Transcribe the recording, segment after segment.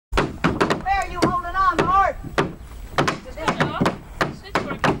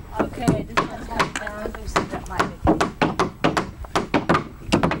Okay, this one's coming down. That might be.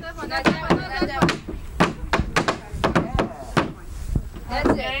 That one. That's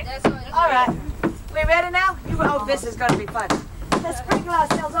it. That's what. All right. We ready now? Oh, this is going to be fun. Let's sprinkle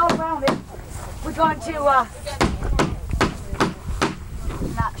ourselves all around it. We're going to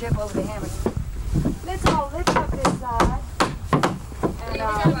not trip over the hammers. Let's all lift up this side.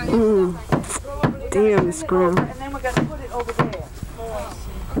 And, damn, the screw. And then we're going to put it over there.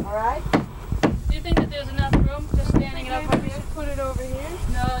 All right? Do you think that there's enough room just standing it up over here? Put it over here.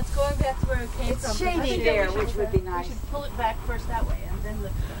 No, it's going back to where it came from. It's shady there, which would be nice. We should pull it back first that way and then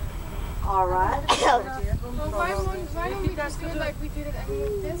lift it. All right. Well, why don't we just do it like we did it and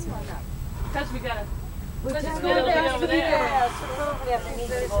move this one up? Because we gotta. Let's just go go over there.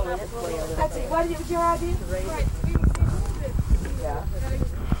 That's it. What was your idea? Right. We move it. Yeah.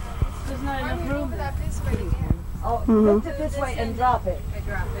 There's not enough room. Move it up this way again. Oh, lift it this way and drop it.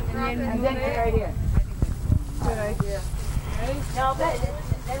 Drop it. And then carry it in. Good idea. No, but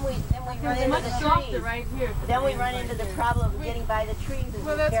then we run It's into much the softer trees. right here. Then we run into the problem of getting by the trees as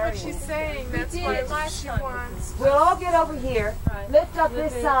Well, we that's carry what she's it. saying. That's why she wants. We'll all get over here, lift up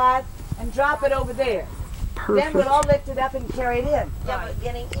this side, and drop it over there. Then we'll all lift it up and carry it in. Yeah, but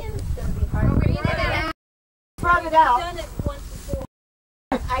getting in is going to be hard. Spread it out. Done it once before.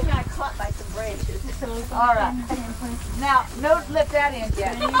 I got caught by some branches. All right. Now, don't lift that in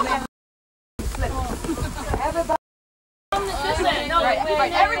yet. Flip it. Everybody. This end. No,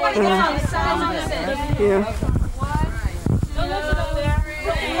 Right. Everybody gets on the side. on this end. Yeah. Don't lift it up there.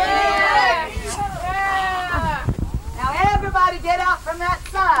 Now, everybody get out from that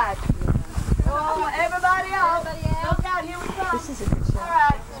side. Oh, everybody out. Look out, here we come. This is a good shot. All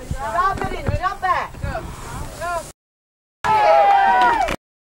right. Drop it in. Jump back. Go.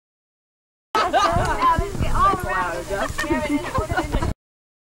 Now, let's get all around. Carry it in, put it in the...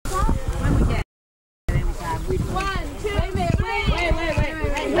 When we get it anytime, we do. 1, 2, 3. Wait.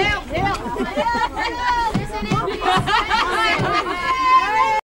 Help! There's an empty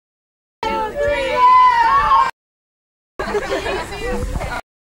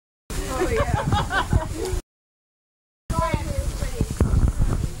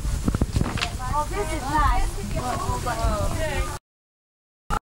Oh, this is nice.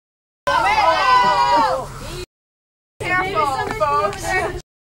 Careful, folks.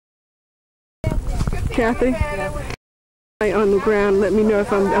 Kathy, lay on the ground. Let me know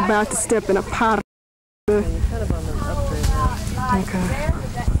if I'm about to step in a pot. Okay.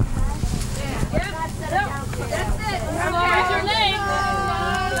 What's your name?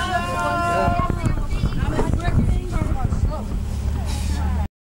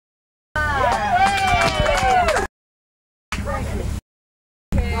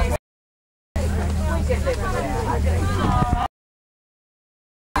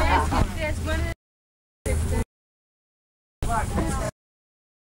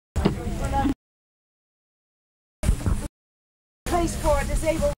 Place for a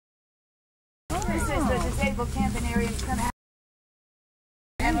disabled. This is the disabled camping area. It's gonna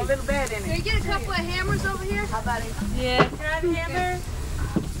have a little bed in Can it. you get a couple of hammers over here? How about it? Yeah. Can I have a hammer?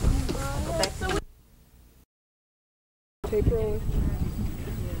 Tape rolling.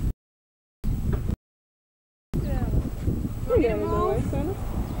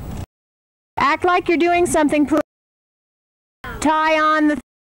 Act like you're doing something. Tie on the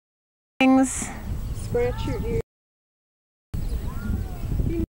things. Scratch your ear.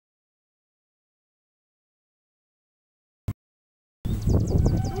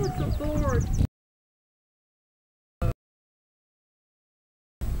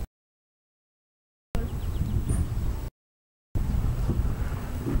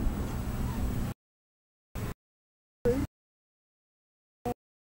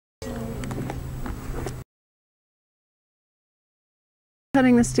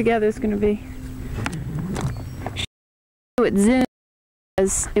 Putting this together is going to be. It zooms,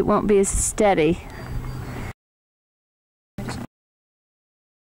 as it won't be as steady.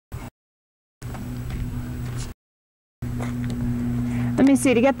 Let me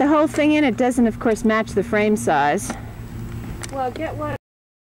see, to get the whole thing in, it doesn't of course match the frame size. Well, get what?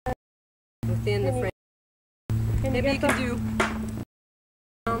 Within the frame. Maybe you can do.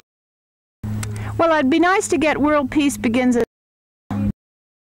 Well, it'd be nice to get World Peace Begins at...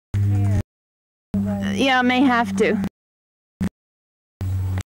 Yeah, I may have to.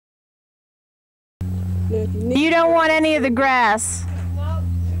 You don't want any of the grass.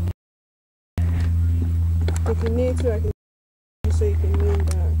 If you need to, I can so you can lean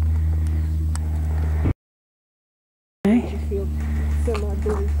back. Okay. Feel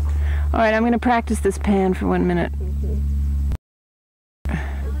semi-busy. All right, I'm going to practice this pan for 1 minute. Okay.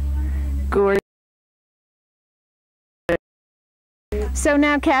 gorgeous. So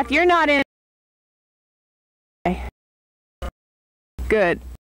now, Kath, you're not in. Good.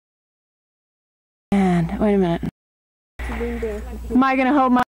 And wait a minute. Am I gonna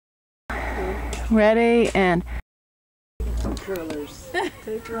hold my? Ready and. Curlers.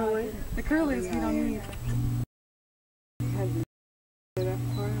 Take her away. The curlers we don't need.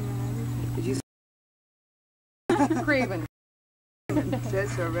 Did you see? Craven.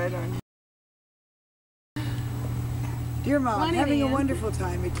 That's so red on. Dear Mom, I'm having a wonderful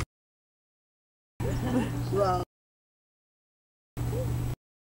time. Well.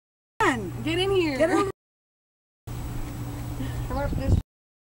 Get in here. Get over. Come up this.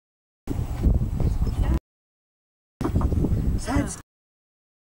 That's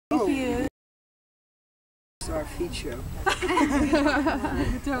it's our feature.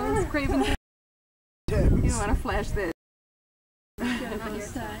 Toes, Craven. You want to flash this? On your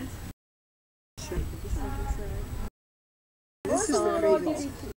side. This is the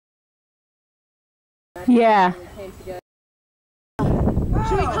Craven. Yeah.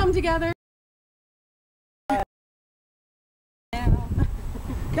 Should we come together?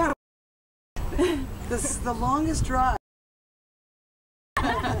 God, this is the longest drive.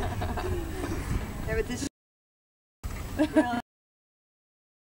 Yeah, but this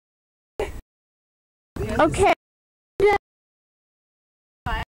Okay.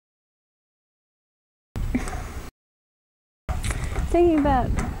 Thinking about,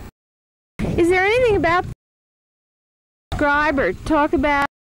 is there anything about describe or talk about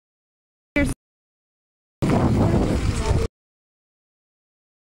your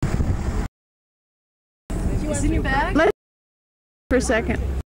is in your bag? Let's for a second.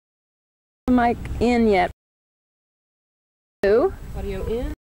 Mic in yet? Audio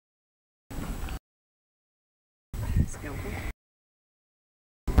in.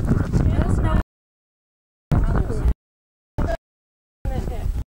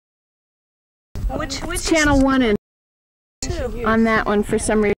 Which channel 1 and 2 on that one for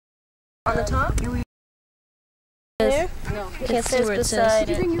some reason? On the top? There? No. It says beside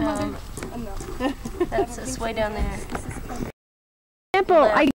it. That's it's way down there. Example,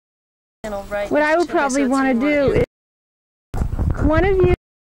 what I would probably want to do is one of you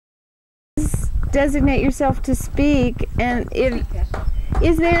designate yourself to speak, and if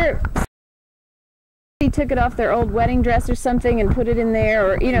is there he took it off their old wedding dress or something and put it in there,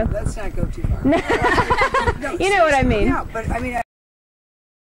 or you know. Let's not go too far. No, you know what I mean. Yeah, but I mean,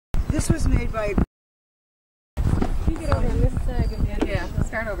 this was made by. You get over this again. Yeah,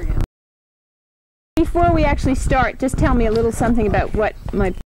 start over again. Before we actually start, just tell me a little something about what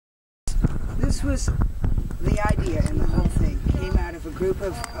my. This was the idea, and the whole thing came out of a group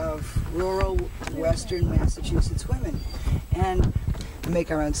of rural western Massachusetts women, and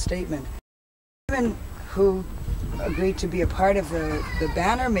make our own statement. Women who agreed to be a part of the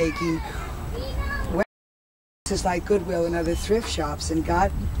banner making went to places like Goodwill and other thrift shops and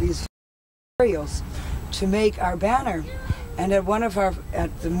got these materials to make our banner. And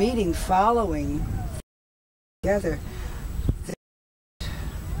at the meeting following together,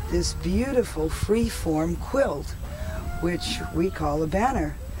 this beautiful free-form quilt, which we call a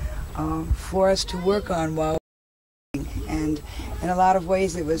banner, for us to work on while and in a lot of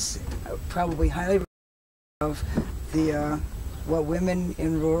ways it was probably highly of the what women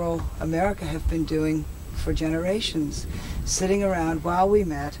in rural America have been doing for generations, sitting around while we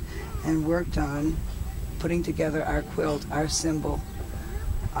met and worked on putting together our quilt, our symbol.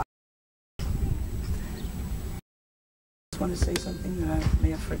 I just want to say something that I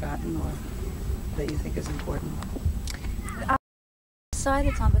may have forgotten or that you think is important. Side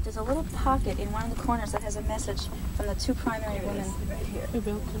it's on, but there's a little pocket in one of the corners that has a message from the two primary women. Right here.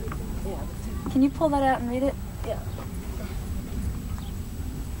 Yeah. Can you pull that out and read it? Yeah.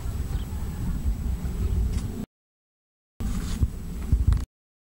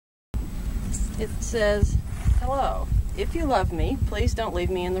 It says, "Hello. If you love me, please don't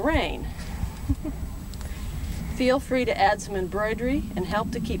leave me in the rain. Feel free to add some embroidery and help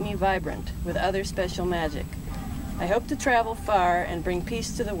to keep me vibrant with other special magic. I hope to travel far and bring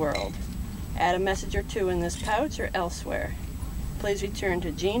peace to the world. Add a message or two in this pouch or elsewhere. Please return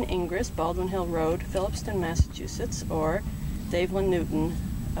to Jean Ingris, Baldwin Hill Road, Phillipston, Massachusetts, or Davelin Newton,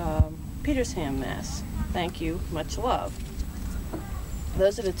 Petersham, Mass. Thank you. Much love."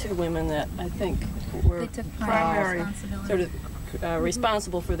 Those are the two women that I think were primary, sort of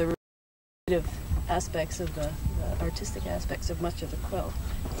responsible for the creative aspects of the artistic aspects of much of the quilt.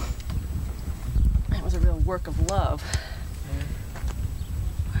 It was a real work of love.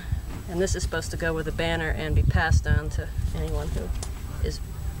 And this is supposed to go with the banner and be passed on to anyone who is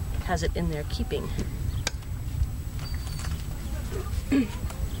has it in their keeping.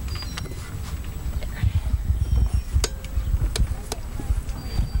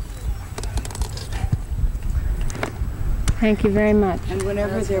 Thank you very much. And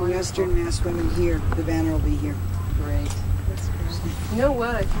whenever there are Western Mass women here, the banner will be here. Great. That's great. You know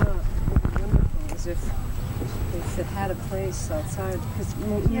what I thought would be wonderful is if it had a place outside, because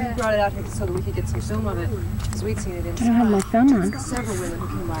we brought it out here so that we could get some film of it, because we'd seen it inside. I don't have my thumb on. Several women who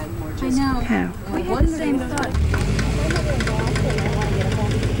came by and more just. I know. How? We had the same thought.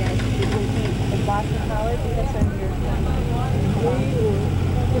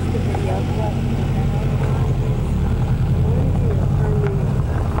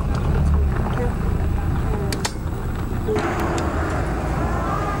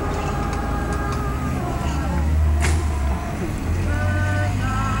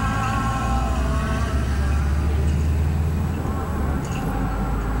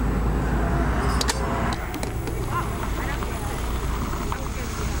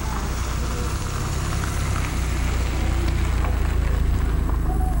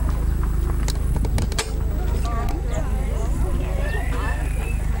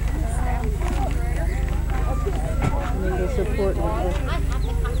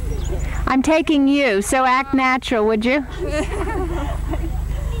 I'm taking you, so act natural, would you?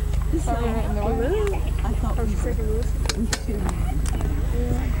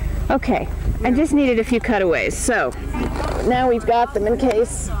 Okay, I just needed a few cutaways, so now we've got them in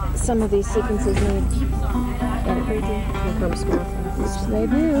case some of these sequences need editing. Which they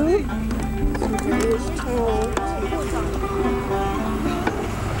do.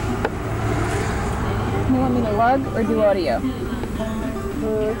 You want me to lug or do audio? I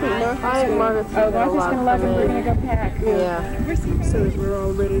think Margaret's Margaret's gonna lug and we're gonna go pack. Yeah. So that we're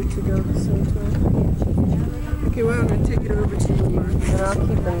all ready to go at the same time. Okay, well, I'm going to take it over to you, Mark. And I'll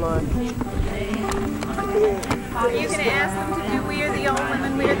keep them on. Are you gonna ask them to do We Are the Old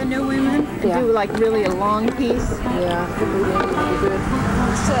Women, We Are the New Women? Yeah. Do like really a long piece? Yeah, I think we need to be good.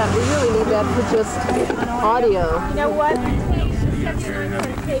 Except we really need that for just audio. You know what? The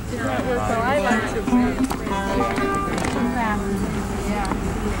tape does not work, so I like to.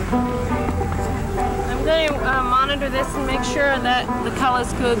 I'm going to monitor this and make sure that the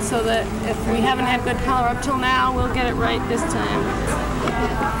color's good so that if we haven't had good color up till now, we'll get it right this time.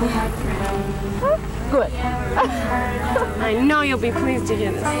 Good. I know you'll be pleased to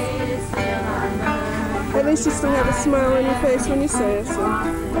hear this. At least you still have a smile on your face when you say it, so.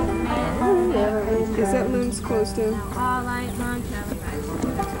 Is that lens closed down?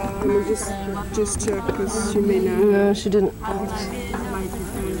 Let me just check, because she may not. No, she didn't.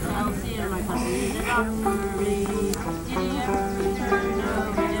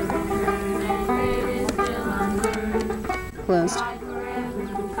 Closed.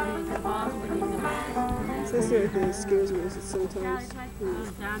 That's the only thing that scares me is that sometimes.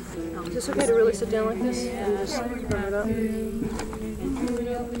 Is this okay to really sit down like this and just cover it up?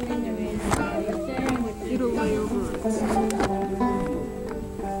 It'll lay over it.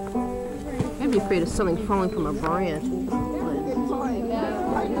 I'd be afraid of something falling from a branch. I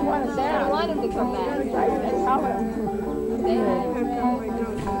want him to come back.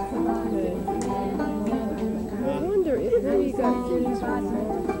 I wonder if we got things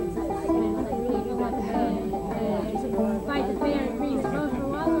Fight the fair and freeze close for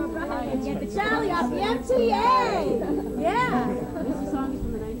one more and get the Charlie off the MTA! Yeah! This song is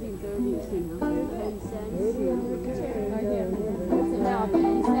from the 1930s, you know. 10 cents. Now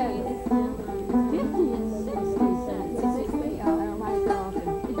 50 cents. 50 and 60 cents. 60? Oh my God.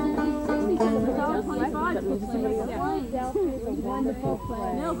 It's 60 cents. It's all 25 to play. It's a wonderful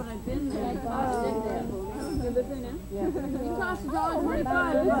place. No, but I've been there. You live there now? Yeah. It costs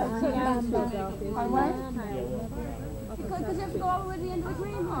 $1.25. On what? Because you have to go all the way to the end of the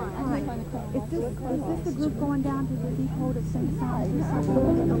greenhorn. Is this the group going down to the depot to sing songs at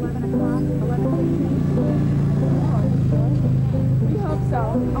 11 o'clock, 11:15? We hope so.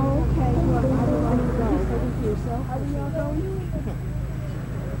 Oh, okay. Well, I would like to go. Taking for yourself. Are we all going?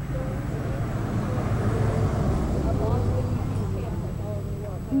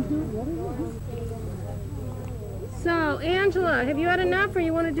 So, Angela, have you had enough or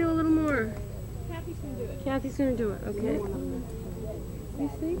you want to do a little more? Kathy's going to do it, okay. You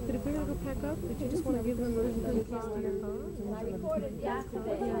think that if we're going to go pack up, that you just want to give them a little bit of kiss to your car? I recorded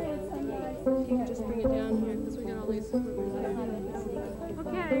yesterday. You can just bring it down here because we got all these.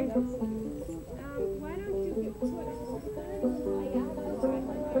 Okay. Why don't you get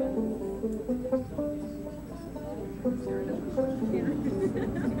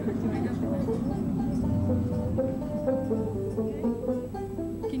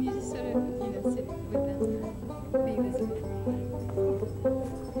Can you just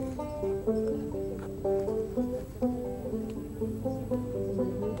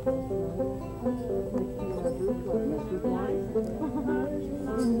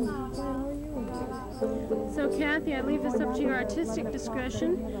So Kathy, I leave this up to your artistic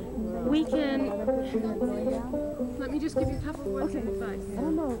discretion. We can, let me just give you a couple words of advice.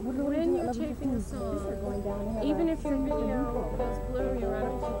 When you're taping a song, even if your video goes blurry or out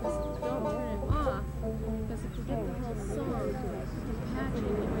of focus, don't turn it off, because if you get the whole song, you can patch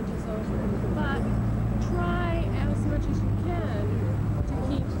in images over. But try as much as you can to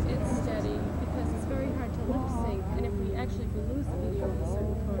keep it steady, because it's very hard to lip sync, and if we lose the video of a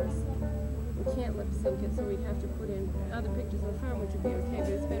certain chorus, we can't lip sync it, so we'd have to put in other pictures of the farm, which would be okay, but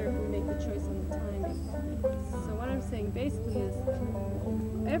it's better if we make the choice on the timing. So what I'm saying basically is,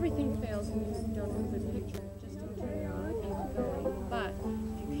 everything fails when you don't have a good picture. Just don't turn it on, keep it going. But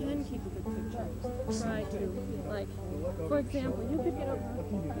if you can keep a good picture, try to, like, for example, you could get a...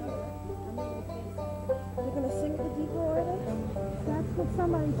 You're going to sing the depot already? That's what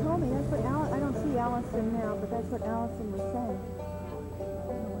somebody told me. That's what I don't see Allison now, but that's what Allison was saying.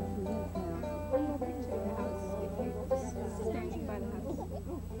 Standing by the house.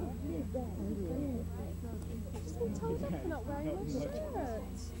 Not wearing a shirt.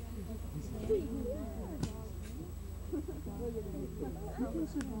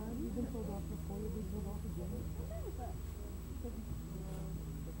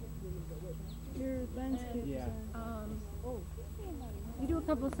 Your landscape. Yeah. You do a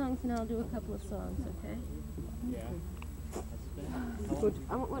couple of songs and I'll do a couple of songs, okay? Yeah. Good.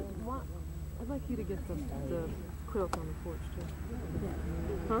 I'd like you to get the quilt on the porch too. Yeah.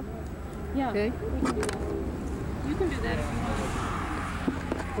 Huh? Yeah. Okay. We can do that. You can do that if you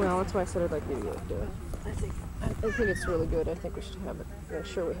want. Well, that's why I said I'd like you to do it. I think it's really good. I think we should have it. Yeah,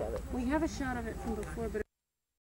 sure we have it. We have a shot of it from before, but